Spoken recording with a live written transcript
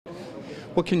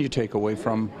What can you take away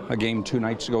from a game 2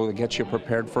 nights ago that gets you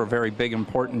prepared for a very big,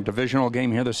 important divisional game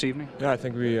here this evening? Yeah, I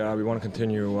think we want to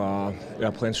continue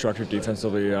playing structured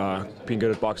defensively, being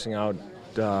good at boxing out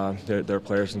their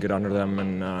players and get under them,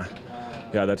 and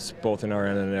yeah, that's both in our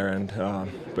end and their end.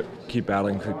 But keep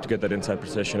battling to get that inside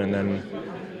position, and then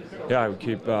yeah, we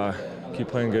keep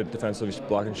playing good defensively,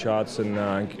 blocking shots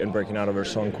and breaking out of our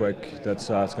zone quick. That's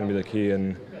going to be the key,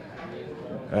 and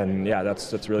yeah,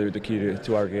 that's really the key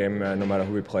to our game. No matter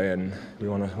who we play, and we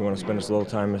want to spend as little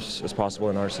time as possible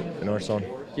in our zone.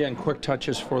 Yeah, and quick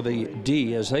touches for the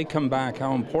D as they come back.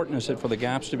 How important is it for the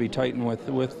gaps to be tightened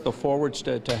with the forwards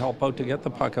to help out to get the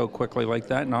puck out quickly like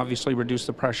that, and obviously reduce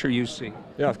the pressure you see?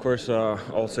 Yeah, of course.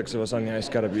 All 6 of us on the ice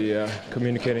got to be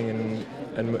communicating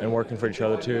and working for each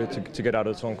other to get out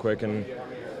of the zone quick. And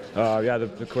yeah,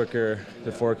 the quicker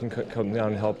the forward can come down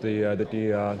and help the D,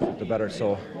 the better.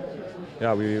 So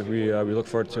yeah, we look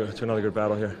forward to another good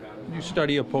battle here. You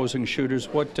study opposing shooters.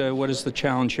 What is the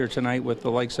challenge here tonight with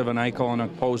the likes of an Eichel and a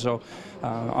Pozo?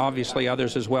 Obviously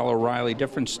others as well, O'Reilly,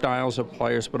 different styles of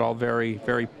players, but all very,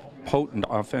 very potent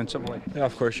offensively. Yeah,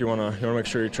 of course you want to make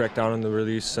sure you track down on the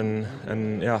release,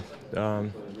 and yeah,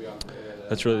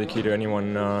 that's really the key to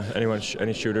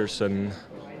any shooters, and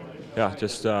yeah,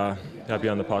 just be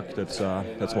on the puck.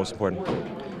 That's most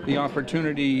important. The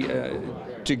opportunity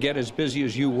to get as busy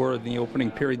as you were in the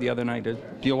opening period the other night, do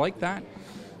you like that?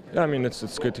 Yeah, I mean,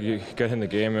 it's good to get in the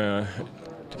game.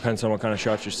 Depends on what kind of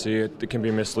shots you see. It can be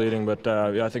misleading, but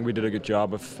yeah, I think we did a good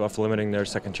job of limiting their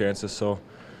second chances. So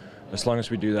as long as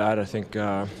we do that, I think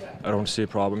I don't see a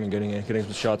problem in getting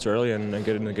some shots early and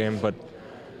getting in the game. But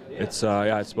it's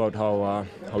it's about how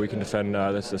we can defend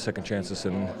the second chances,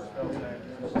 and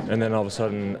then all of a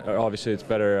sudden, obviously, it's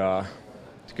better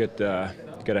to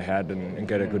get ahead and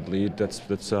get a good lead.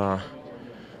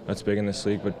 That's big in this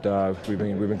league, but we've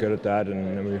been good at that,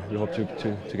 and we hope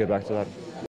to get back to that.